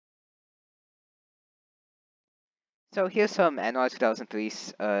So here's some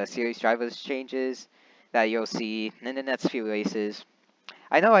NR2003 series drivers changes that you'll see in the next few races.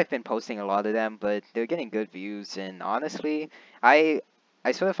 I know I've been posting a lot of them, but they're getting good views, and honestly, I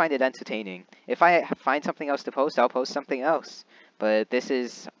I sort of find it entertaining. If I find something else to post, I'll post something else. But this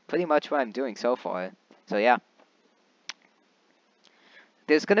is pretty much what I'm doing so far. So yeah,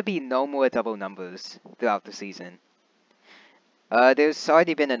 there's gonna be no more double numbers throughout the season. There's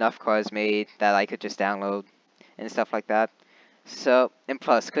already been enough cars made that I could just download and stuff like that. So, and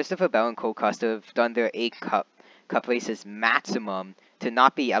plus, Christopher Bell and Cole Custer have done their 8 cup races maximum to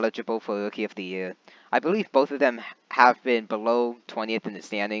not be eligible for Rookie of the Year. I believe both of them have been below 20th in the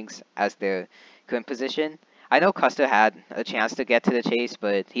standings as their current position. I know Custer had a chance to get to the chase,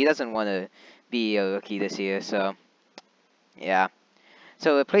 but he doesn't want to be a rookie this year, so yeah.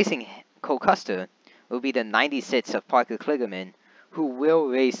 So replacing Cole Custer will be the 96 of Parker Kligerman, who will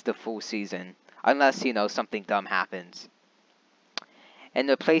race the full season, unless, something dumb happens. And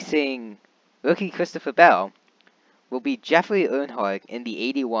replacing rookie Christopher Bell will be Jeffrey Earnhardt in the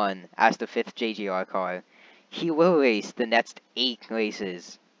 81 as the 5th JGR car. He will race the next 8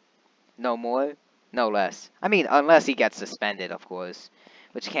 races. No more, no less. I mean, unless he gets suspended, of course,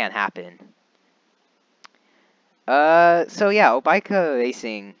 which can't happen. So yeah, Obaika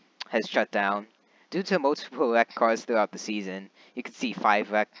Racing has shut down due to multiple wreck cars throughout the season. You can see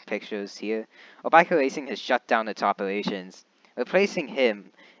 5 wreck pictures here. Obaika Racing has shut down its operations. Replacing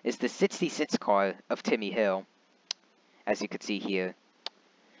him is the 66 car of Timmy Hill, as you can see here.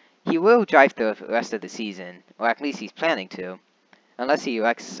 He will drive the rest of the season, or at least he's planning to, unless he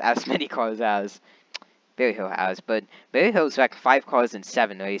wrecks as many cars as Berryhill has. But Berryhill's wrecked 5 cars in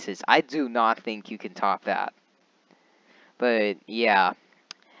 7 races. I do not think you can top that. But yeah,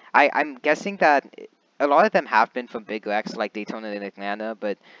 I'm guessing that a lot of them have been from big wrecks like Daytona and Atlanta,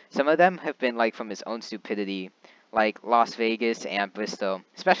 but some of them have been like from his own stupidity, like Las Vegas and Bristol,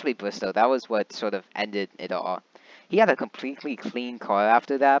 especially Bristol. That was what sort of ended it all. He had a completely clean car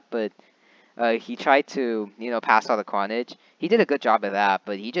after that, but he tried to, pass all the carnage. He did a good job of that,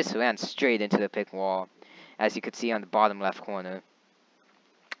 but he just ran straight into the pit wall, as you could see on the bottom left corner.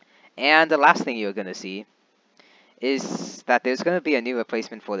 And the last thing you're going to see is that there's going to be a new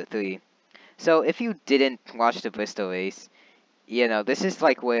replacement for the 3. So if you didn't watch the Bristol race, this is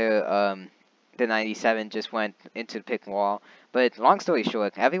like where the 97 just went into the pit wall. But long story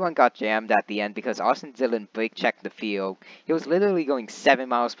short, everyone got jammed at the end because Austin Dillon brake checked the field. He was literally going 7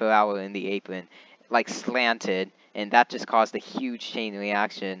 miles per hour in the apron, like slanted, and that just caused a huge chain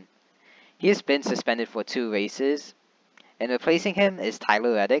reaction. He has been suspended for 2 races, and replacing him is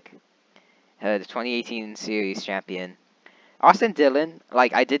Tyler Reddick, the 2018 series champion. Austin Dillon,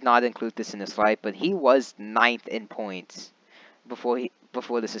 like, I did not include this in the slide, but he was 9th in points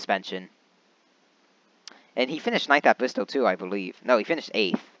before the suspension. And he finished 9th at Bristol too, I believe. No, he finished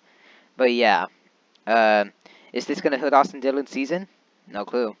 8th. But yeah, is this going to hurt Austin Dillon's season? No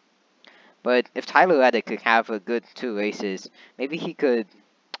clue. But if Tyler Reddick could have a good 2 races, maybe he could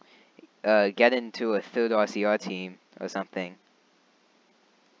get into a 3rd RCR team or something,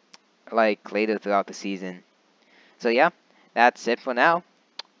 like later throughout the season. So yeah, that's it for now.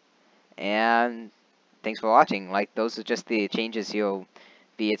 And thanks for watching. Like, those are just the changes you'll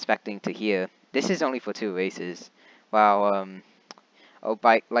be expecting to hear. This is only for 2 races, while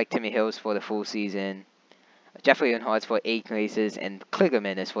like Timmy Hill's for the full season, Jeffrey Earnhardt's for 8 races, and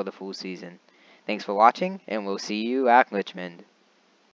Kligerman is for the full season. Thanks for watching, and we'll see you at Richmond.